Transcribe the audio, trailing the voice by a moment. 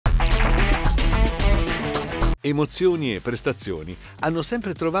Emozioni e prestazioni hanno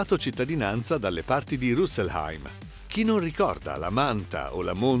sempre trovato cittadinanza dalle parti di Rüsselsheim. Chi non ricorda la Manta o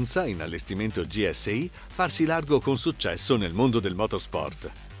la Monza in allestimento GSI farsi largo con successo nel mondo del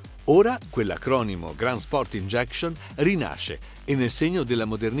motorsport? Ora quell'acronimo Gran Sport Injection rinasce e nel segno della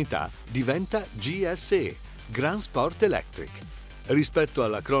modernità diventa GSE, Gran Sport Elctric. Rispetto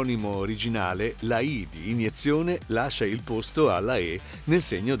all'acronimo originale, la I di iniezione lascia il posto alla E nel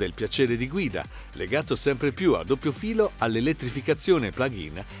segno del piacere di guida, legato sempre più a doppio filo all'elettrificazione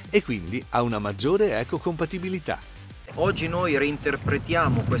plug-in e quindi a una maggiore ecocompatibilità. Oggi noi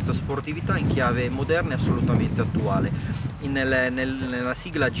reinterpretiamo questa sportività in chiave moderna e assolutamente attuale. Nella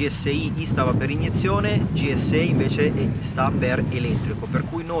sigla GSI I stava per iniezione, GSE invece sta per elettrico, per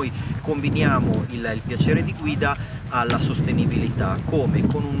cui noi combiniamo il piacere di guida alla sostenibilità, come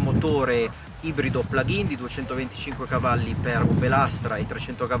con un motore ibrido plug-in di 225 cavalli per Opel Astra e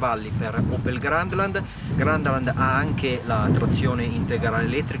 300 cavalli per Opel Grandland. Grandland ha anche la trazione integrale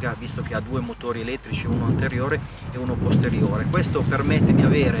elettrica, visto che ha due motori elettrici, uno anteriore e uno posteriore. Questo permette di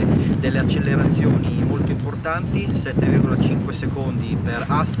avere delle accelerazioni molto importanti, 7,5 secondi per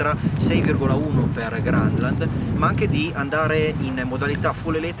Astra, 6,1 per Grandland, ma anche di andare in modalità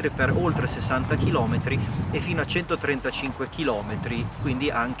full electric per oltre 60 km e fino a 135 km,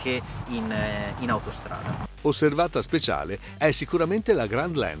 quindi anche in autostrada. Osservata speciale è sicuramente la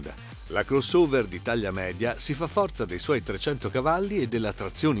Grandland. La crossover di taglia media si fa forza dei suoi 300 cavalli e della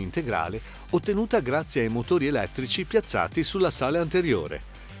trazione integrale ottenuta grazie ai motori elettrici piazzati sull'assale anteriore.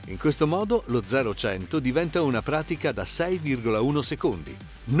 In questo modo lo 0-100 diventa una pratica da 6,1 secondi.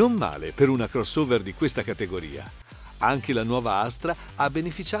 Non male per una crossover di questa categoria. Anche la nuova Astra ha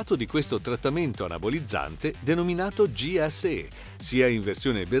beneficiato di questo trattamento anabolizzante denominato GSE, sia in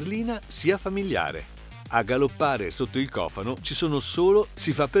versione berlina sia familiare. A galoppare sotto il cofano ci sono solo,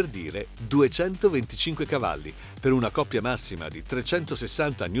 si fa per dire, 225 cavalli, per una coppia massima di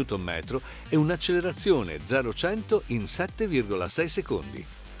 360 Nm e un'accelerazione 0-100 in 7,6 secondi.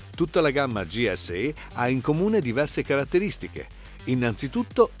 Tutta la gamma GSE ha in comune diverse caratteristiche.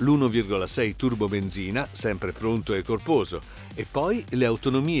 Innanzitutto l'1,6 turbo benzina, sempre pronto e corposo, e poi le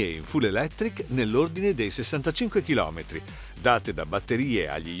autonomie in full electric nell'ordine dei 65 km, date da batterie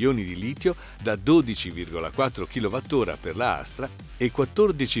agli ioni di litio da 12,4 kWh per la Astra e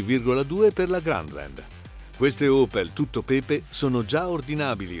 14,2 per la Grandland. Queste Opel tutto pepe sono già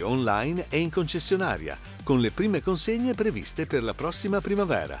ordinabili online e in concessionaria, con le prime consegne previste per la prossima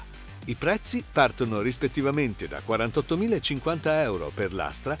primavera. I prezzi partono rispettivamente da 48.050 euro per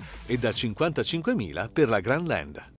l'Astra e da 55.000 per la Grandland.